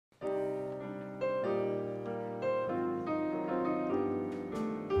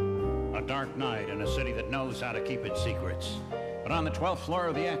dark night in a city that knows how to keep its secrets. But on the 12th floor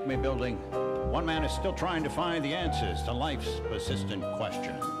of the Acme building, one man is still trying to find the answers to life's persistent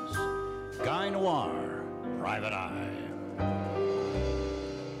questions. Guy Noir, Private Eye.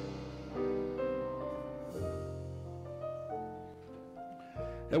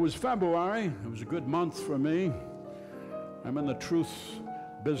 It was February. It was a good month for me. I'm in the truth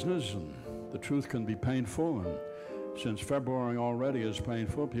business, and the truth can be painful. And since February already is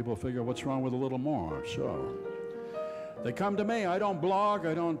painful, people figure, what's wrong with a little more? So they come to me. I don't blog.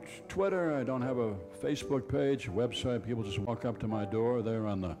 I don't Twitter. I don't have a Facebook page, a website. People just walk up to my door there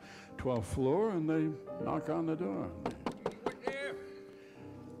on the 12th floor, and they knock on the door.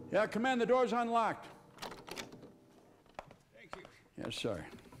 Yeah, come in. The door's unlocked. Thank you. Yes, sir.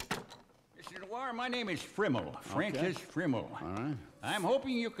 Mr. Noir, my name is Frimmel, Francis Frimmel. All right. I'm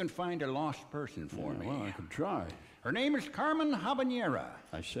hoping you can find a lost person for me. Well, I can try. Her name is Carmen Habanera.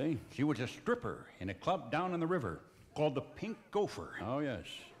 I see. She was a stripper in a club down on the river called the Pink Gopher. Oh, yes.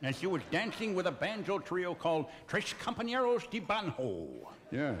 And she was dancing with a banjo trio called Tres Compañeros de Banjo.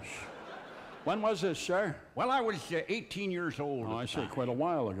 Yes. When was this, sir? Well, I was 18 years old. Oh, I see. Quite a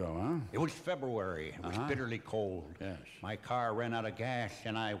while ago, huh? It was February. It was bitterly cold. Yes. My car ran out of gas,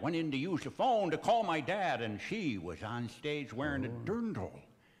 and I went in to use the phone to call my dad, and she was on stage wearing a dirndl,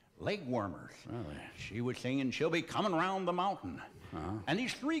 leg warmers. Really? She was singing, "She'll be coming round the mountain." And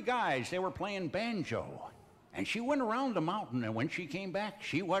these three guys, they were playing banjo. And she went around the mountain, and when she came back,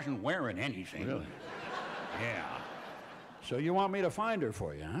 she wasn't wearing anything. Really? Yeah. So you want me to find her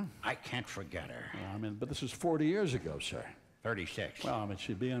for you, huh? I can't forget her. Well, I mean, but this is 40 years ago, sir. 36. Well, I mean,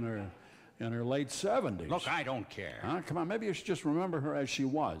 she'd be in her late 70s. Look, I don't care. Huh? Come on, maybe you should just remember her as she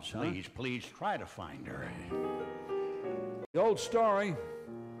was, huh? Please try to find her. The old story,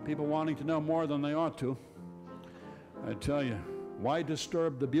 people wanting to know more than they ought to. I tell you, why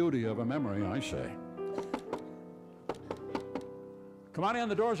disturb the beauty of a memory, I say. Come on in,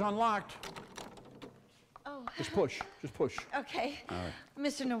 the door's unlocked. Oh. Just push, just push. Okay. All right.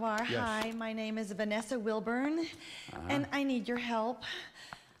 Mr. Noir, Yes. hi. My name is Vanessa Wilburn, and I need your help.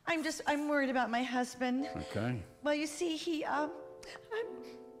 I'm worried about my husband. Okay. Well, you see, he has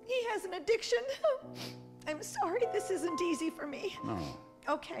an addiction. I'm sorry, this isn't easy for me. No.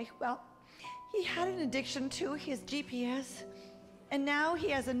 Okay, well, he had an addiction to his GPS, and now he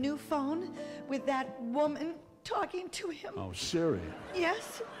has a new phone with that woman talking to him. Oh, Siri.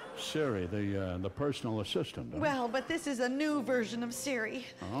 Yes? Siri, the personal assistant. Huh? Well, but this is a new version of Siri.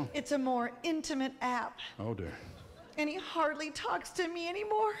 Oh. It's a more intimate app. Oh, dear. And he hardly talks to me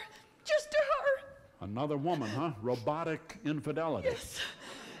anymore, just to her. Another woman, huh? Robotic infidelity. Yes.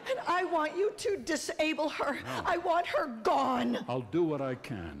 And I want you to disable her. Oh. I want her gone. I'll do what I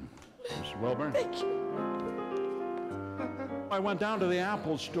can, Miss Wilburn. Thank you. I went down to the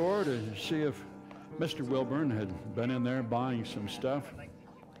Apple store to see if Mr. Wilburn had been in there buying some stuff.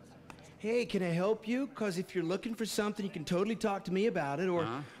 Hey, can I help you? Because if you're looking for something, you can totally talk to me about it, or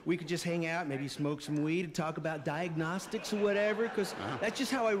we could just hang out, maybe smoke some weed and talk about diagnostics or whatever, because that's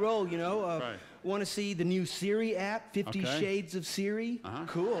just how I roll, you know? Right. Want to see the new Siri app, 50 Shades of Siri?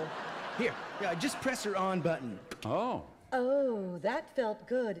 Cool. Here, yeah, just press her on button. Oh. Oh, that felt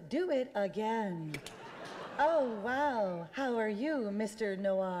good. Do it again. Oh, wow. How are you, Mr.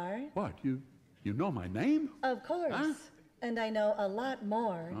 Noir? What, you know my name? Of course. Huh? And I know a lot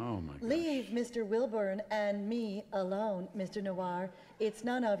more. Oh, my gosh. Leave Mr. Wilburn and me alone, Mr. Noir. It's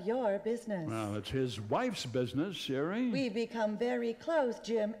none of your business. Well, it's his wife's business, Siri. We've become very close,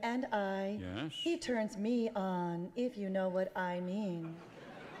 Jim and I. Yes? He turns me on, if you know what I mean.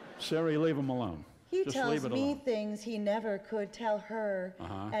 Siri, leave him alone. He Just tells leave it me alone. things he never could tell her,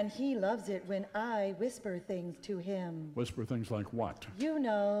 and he loves it when I whisper things to him. Whisper things like what? You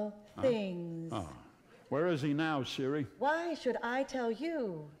know, things. Oh. Where is he now, Siri? Why should I tell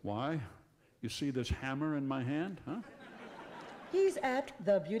you? Why? You see this hammer in my hand, huh? He's at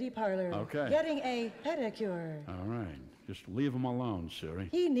the beauty parlor, Okay. getting a pedicure. All right. Just leave him alone, Siri.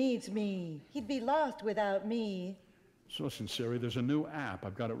 He needs me. He'd be lost without me. So listen, Siri, there's a new app.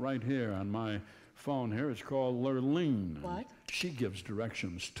 I've got it right here on my phone here. It's called Lurleen. What? She gives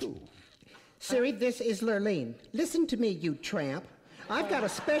directions, too. Siri, this is Lurleen. Listen to me, you tramp. I've got a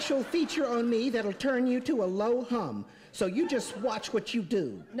special feature on me that'll turn you to a low hum. So you just watch what you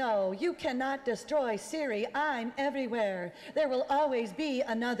do. No, you cannot destroy Siri. I'm everywhere. There will always be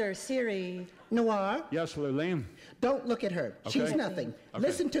another Siri. Noir, Yes, Lurleen? don't look at her. Okay. She's nothing. Okay.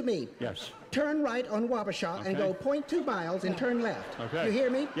 Listen to me. Yes. Turn right on Wabasha and Okay. go 0.2 miles and turn left. Okay. You hear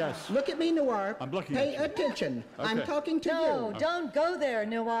me? Yes. Look at me, Noir. I'm looking Pay at you. attention. I'm Okay. talking to No, you. don't go there,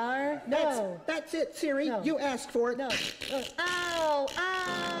 Noir. No. That's it, Siri. No. You asked for it. No. Ow!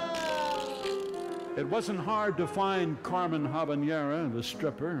 Ow! It wasn't hard to find Carmen Habanera, the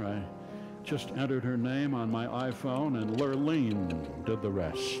stripper. I just entered her name on my iPhone, and Lurleen did the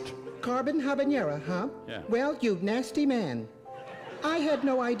rest. Carbon habanera, huh? Yeah. Well, you nasty man. I had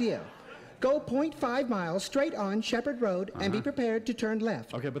no idea. Go 0.5 miles straight on Shepherd Road and be prepared to turn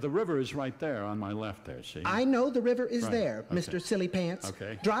left. Okay, but the river is right there on my left there, see? I know the river is Right, there, okay. Mr. Silly Pants.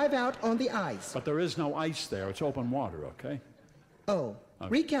 Okay. Drive out on the ice. But there is no ice there. It's open water, okay? Oh,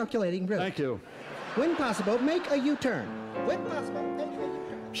 recalculating route. Thank you. When possible, make a U-turn. When possible, make a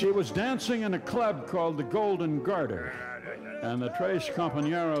U-turn. She was dancing in a club called the Golden Garder, and the Tres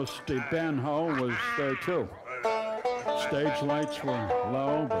Compañeros de Banjo was there too. Stage lights were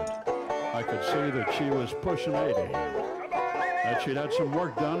low, but I could see that she was pushing 80. That she'd had some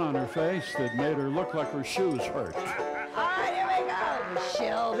work done on her face that made her look like her shoes hurt. All right, here we go.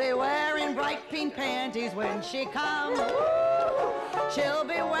 She'll be wearing bright pink panties when she comes. She'll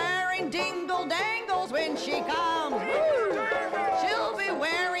be wearing dingle dangles when she comes. She'll be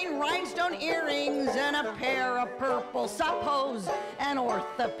wearing rhinestone earrings and a pair of purple suppos and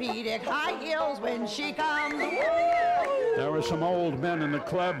orthopedic high heels when she comes. There were some old men in the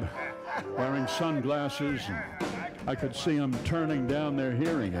club wearing sunglasses, and I could see them turning down their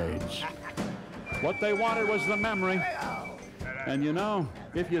hearing aids. What they wanted was the memory. And you know,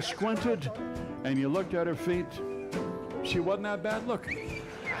 if you squinted and you looked at her feet, she wasn't that bad looking.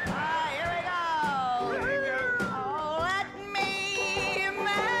 All right, here we go. Oh, let me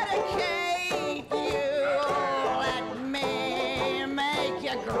medicate you. Let me make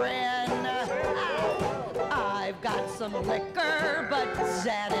you grin. I've got some liquor, but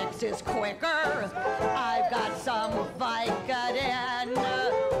Xanax is quicker. I've got some Vicodin.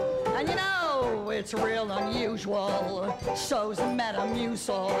 And you know, it's real unusual. So's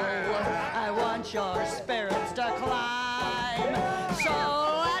Metamucil. I want your spirits to climb.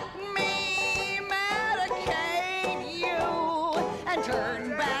 So let me medicate you and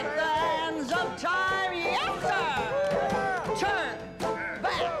turn back the hands of time. Yes, sir! Turn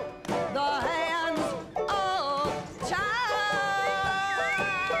back the hands of time.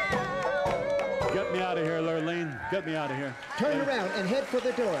 Get me out of here, Lurleen. Get me out of here. Turn around and head for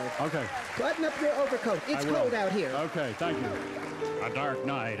the door. Okay. Button up your overcoat. It's I will. cold out here. Okay, thank you. A dark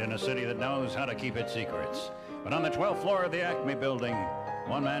night in a city that knows how to keep its secrets. But on the 12th floor of the Acme building,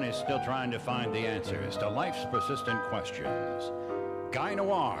 one man is still trying to find the answers to life's persistent questions. Guy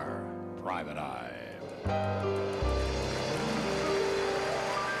Noir, Private Eye.